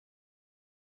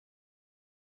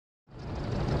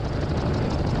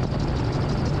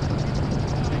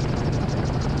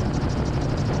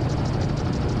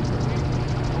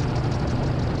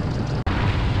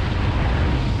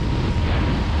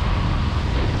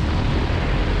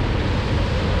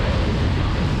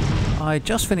I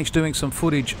just finished doing some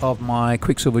footage of my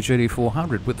Quicksilver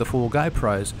GT400 with the 4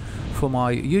 GoPros for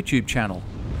my YouTube channel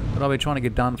that I've been trying to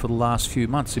get done for the last few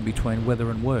months in between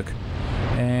weather and work.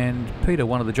 And Peter,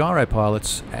 one of the gyro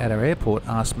pilots at our airport,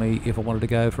 asked me if I wanted to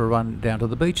go for a run down to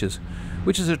the beaches,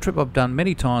 which is a trip I've done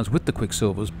many times with the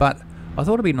Quicksilvers, but I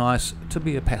thought it'd be nice to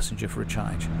be a passenger for a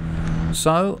change.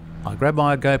 So I grabbed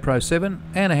my GoPro 7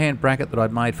 and a hand bracket that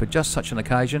I'd made for just such an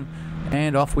occasion,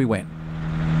 and off we went.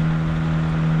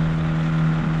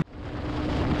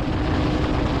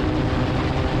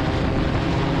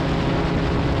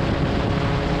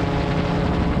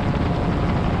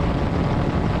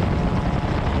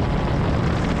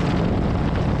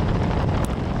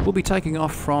 We'll be taking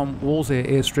off from Wallsend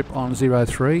Airstrip on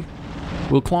 03.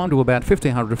 We'll climb to about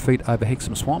 1500 feet over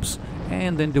Hexham Swamps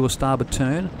and then do a starboard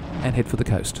turn and head for the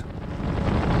coast.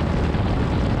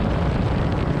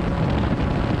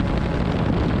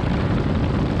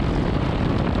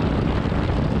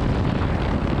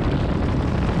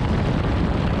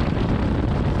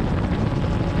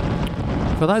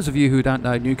 For those of you who don't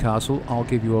know Newcastle, I'll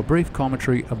give you a brief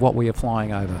commentary of what we are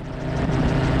flying over.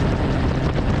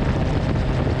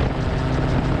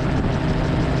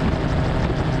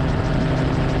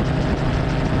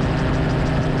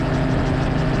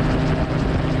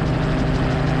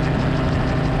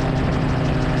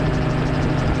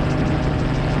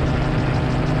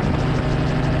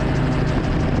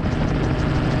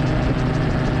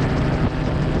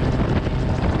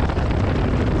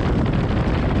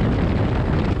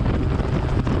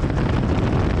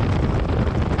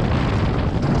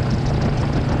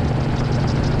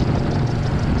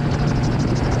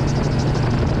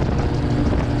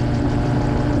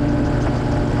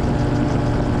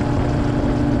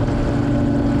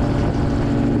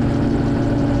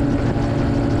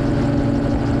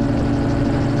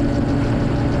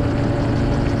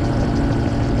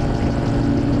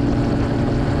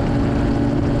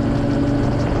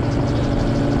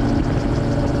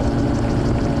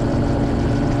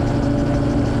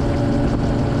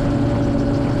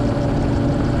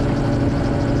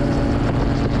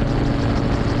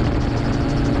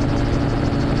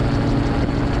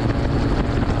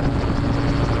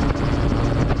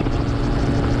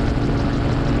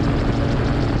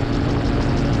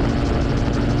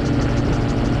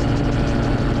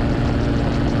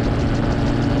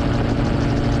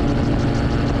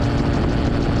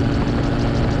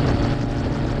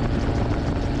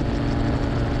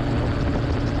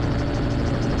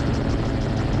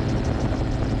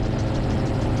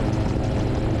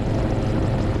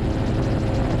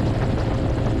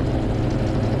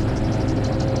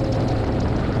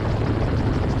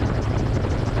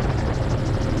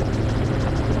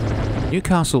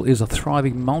 Newcastle is a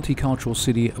thriving multicultural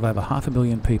city of over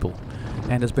 500,000 people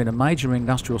and has been a major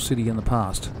industrial city in the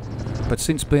past. But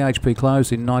since BHP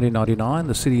closed in 1999,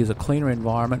 the city is a cleaner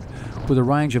environment with a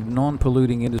range of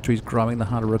non-polluting industries growing the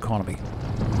hunter economy.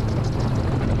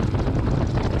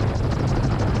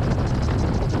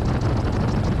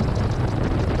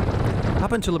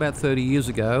 Up until about 30 years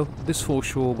ago, this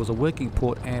foreshore was a working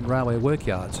port and railway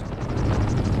workyards.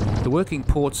 The working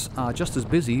ports are just as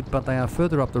busy, but they are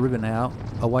further up the river now,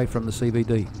 away from the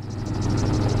CBD.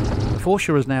 The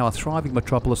foreshore is now a thriving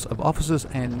metropolis of offices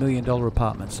and million-dollar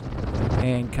apartments,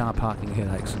 and car parking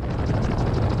headaches.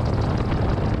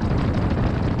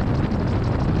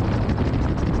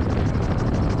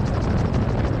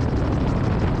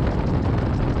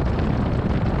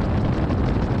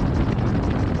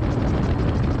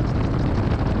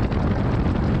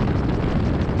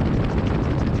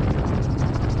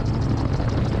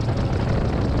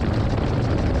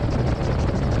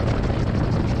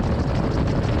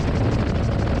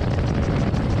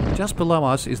 Just below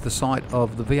us is the site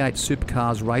of the V8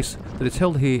 Supercars race that is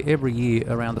held here every year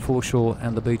around the foreshore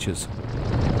and the beaches.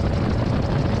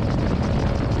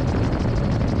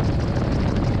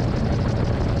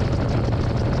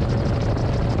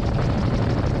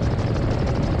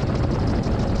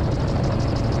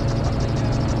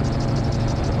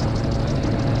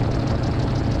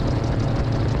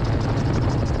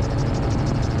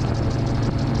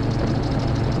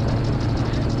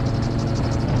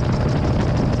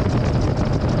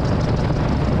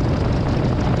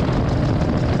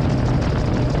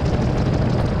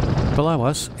 Below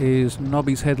us is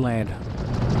Nobby's Headland,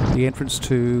 the entrance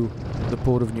to the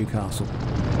port of Newcastle.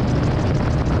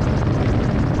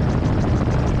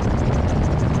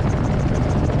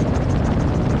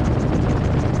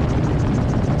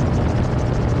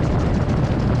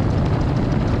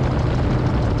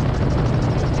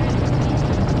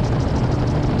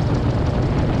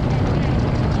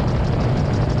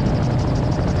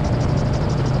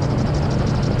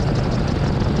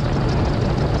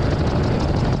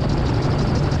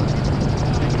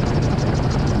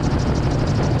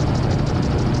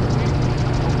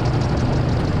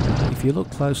 you look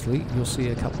closely, you'll see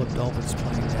a couple of dolphins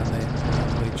playing down there on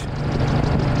the beach.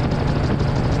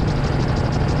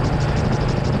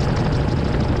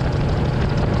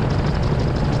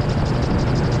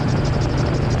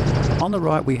 On the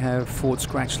right we have Fort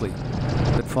Scratchley,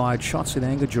 that fired shots in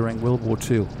anger during World War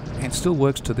II and still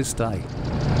works to this day.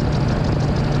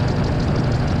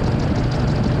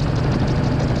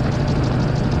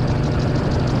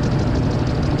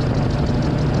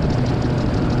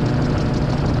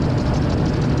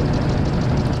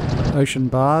 Ocean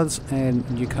Baths and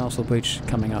Newcastle Beach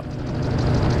coming up.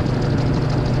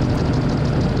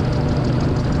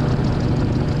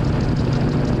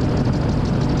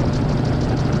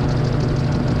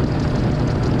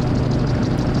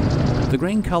 The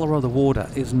green colour of the water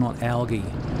is not algae.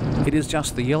 It is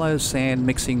just the yellow sand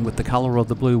mixing with the colour of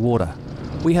the blue water.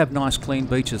 We have nice clean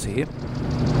beaches here.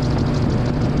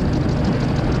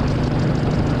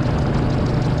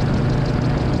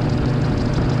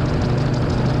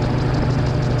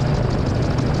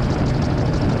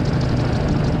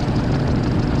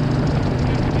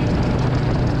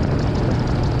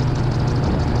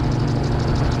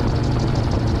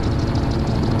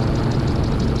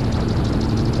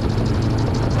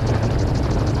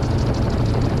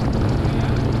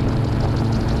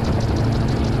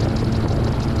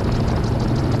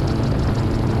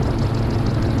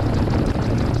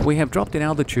 We have dropped in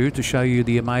altitude to show you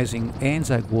the amazing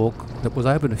Anzac Walk that was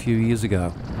opened a few years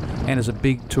ago and is a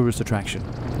big tourist attraction,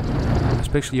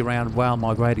 especially around whale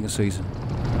migrating season.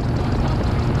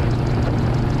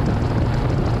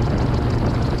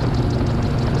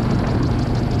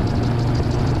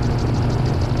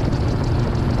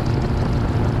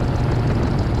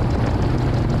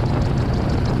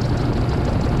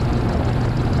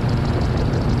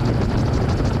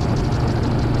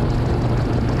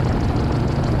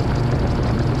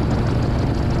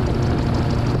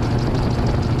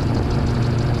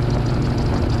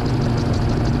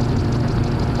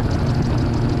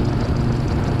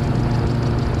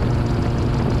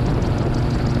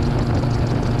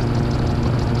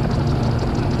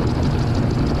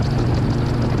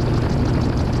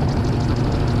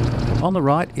 On the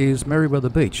right is Merriweather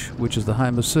Beach, which is the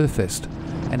home of Surfest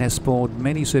and has spawned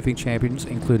many surfing champions,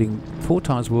 including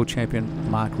 4-time world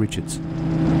champion Mark Richards.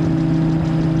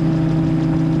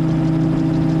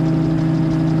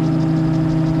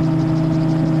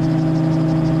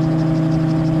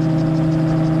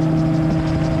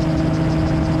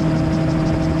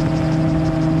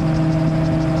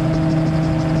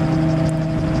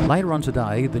 Later on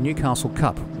today, the Newcastle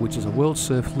Cup, which is a World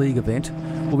Surf League event,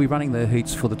 will be running their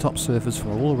heats for the top surfers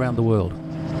from all around the world.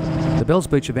 The Bells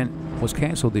Beach event was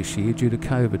cancelled this year due to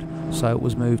COVID, so it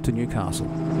was moved to Newcastle.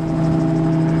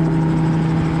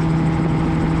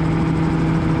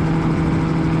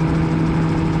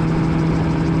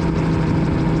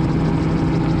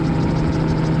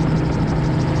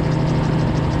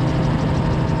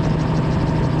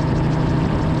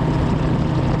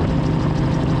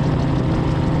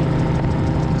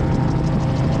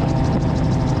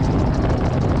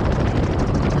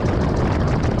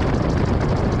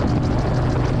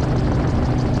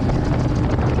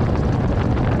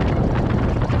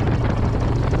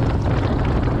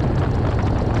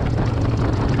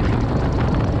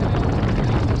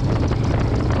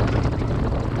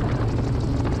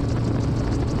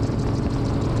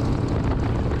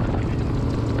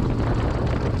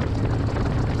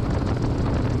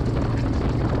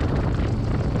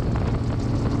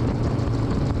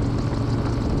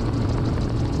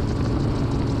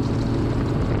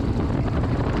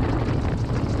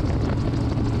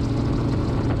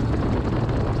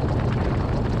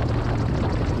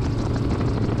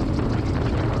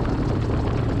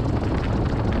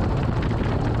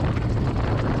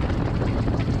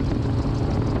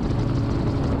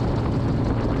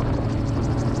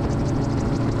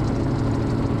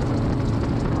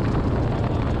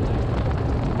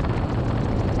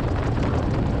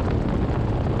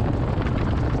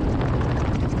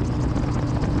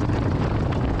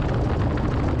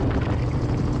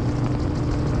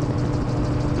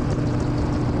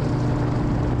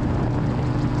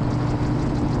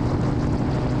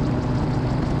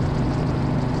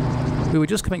 We were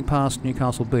just coming past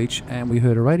Newcastle Beach and we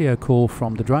heard a radio call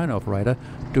from the drone operator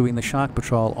doing the shark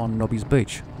patrol on Nobby's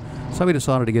Beach. So we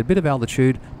decided to get a bit of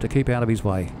altitude to keep out of his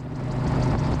way.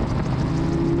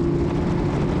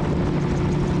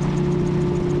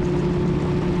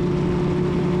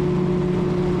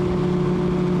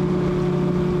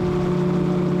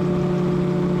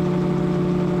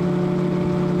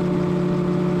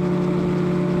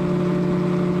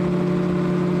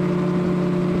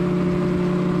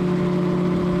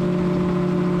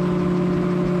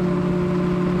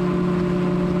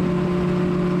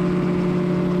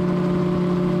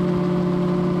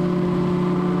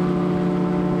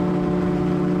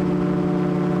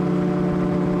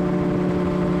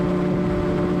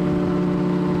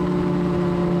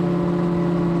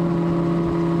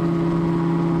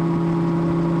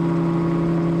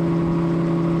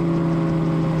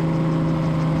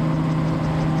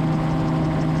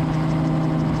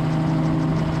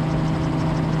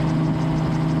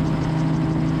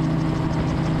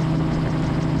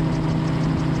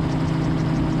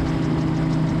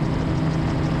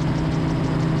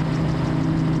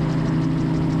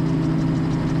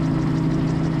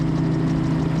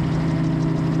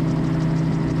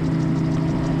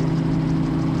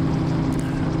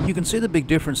 You can see the big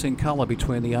difference in colour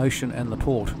between the ocean and the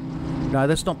port. No,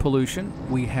 that's not pollution.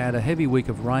 We had a heavy week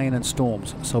of rain and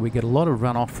storms, so we get a lot of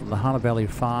runoff from the Hunter Valley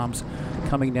farms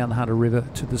coming down the Hunter River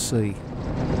to the sea.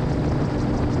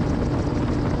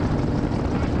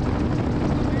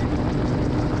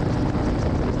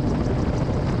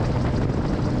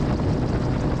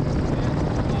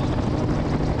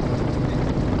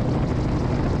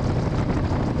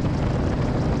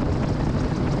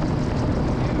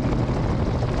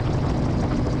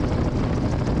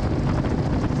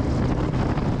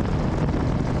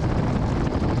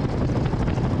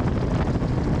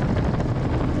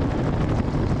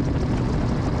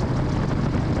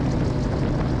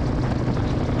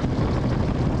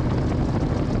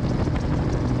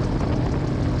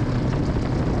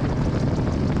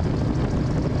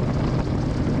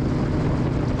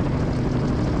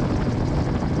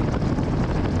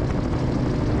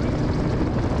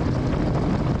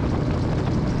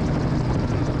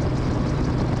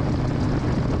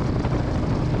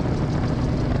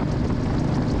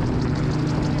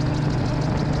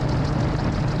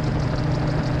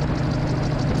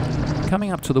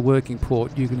 Coming up to the working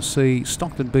port, you can see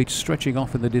Stockton Beach stretching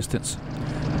off in the distance,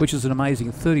 which is an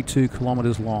amazing 32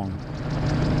 kilometres long.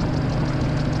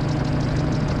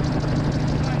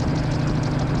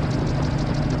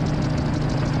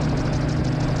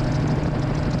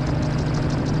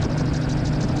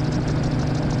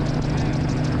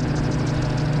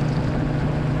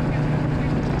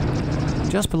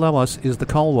 Just below us is the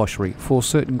coal washery for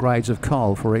certain grades of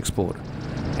coal for export.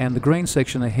 And the green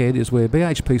section ahead is where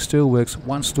BHP Steelworks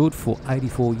once stood for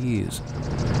 84 years.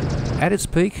 At its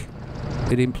peak,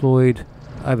 it employed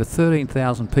over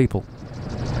 13,000 people.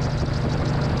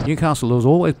 Newcastle has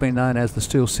always been known as the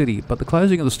Steel City, but the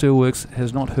closing of the steelworks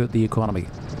has not hurt the economy.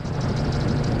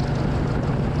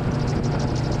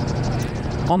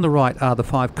 On the right are the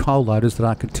 5 coal loaders that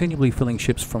are continually filling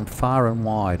ships from far and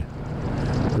wide.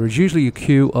 There is usually a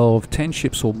queue of 10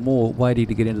 ships or more waiting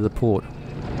to get into the port.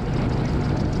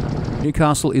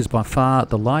 Newcastle is by far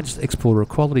the largest exporter of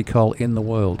quality coal in the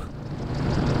world.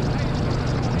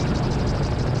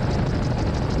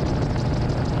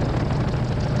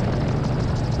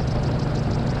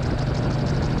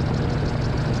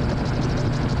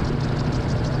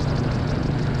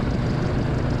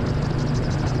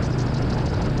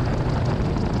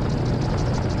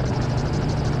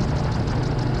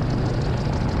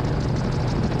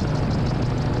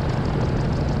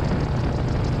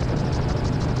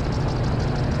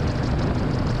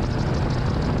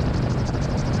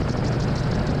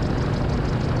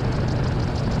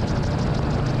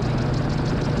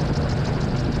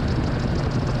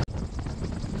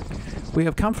 We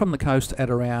have come from the coast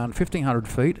at around 1,500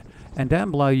 feet, and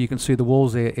down below you can see the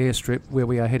Walls Air airstrip where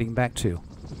we are heading back to.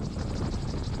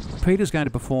 Peter's going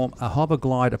to perform a hover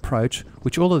glide approach,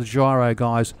 which all of the gyro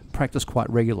guys practice quite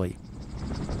regularly.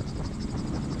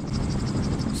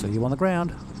 See you on the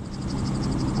ground.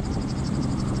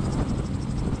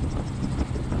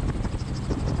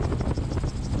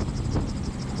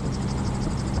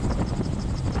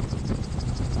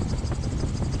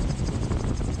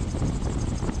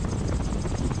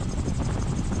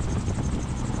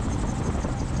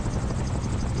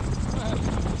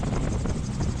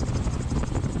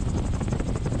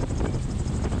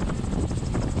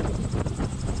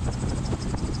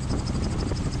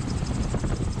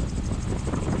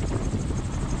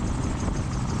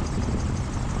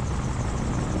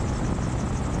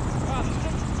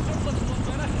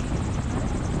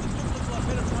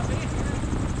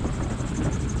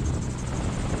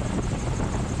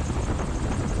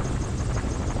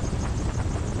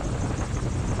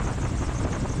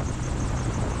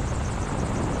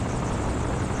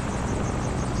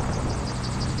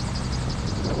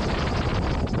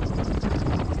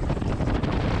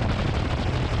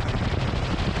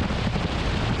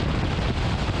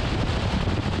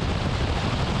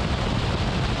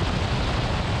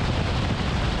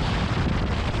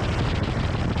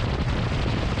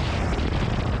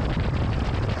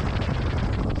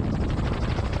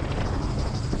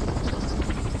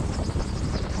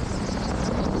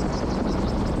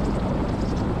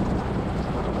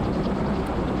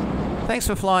 Thanks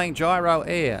for flying Gyro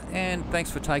Air, and thanks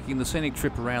for taking the scenic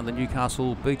trip around the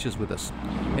Newcastle beaches with us.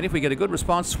 And if we get a good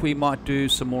response, we might do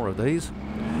some more of these.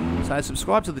 So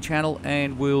subscribe to the channel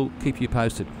and we'll keep you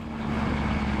posted.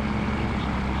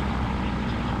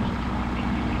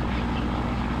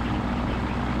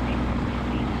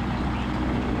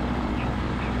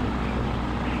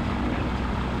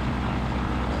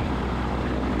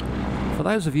 For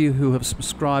those of you who have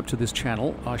subscribed to this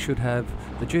channel, I should have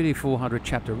the GT400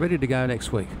 chapter ready to go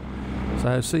next week.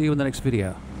 So see you in the next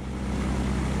video.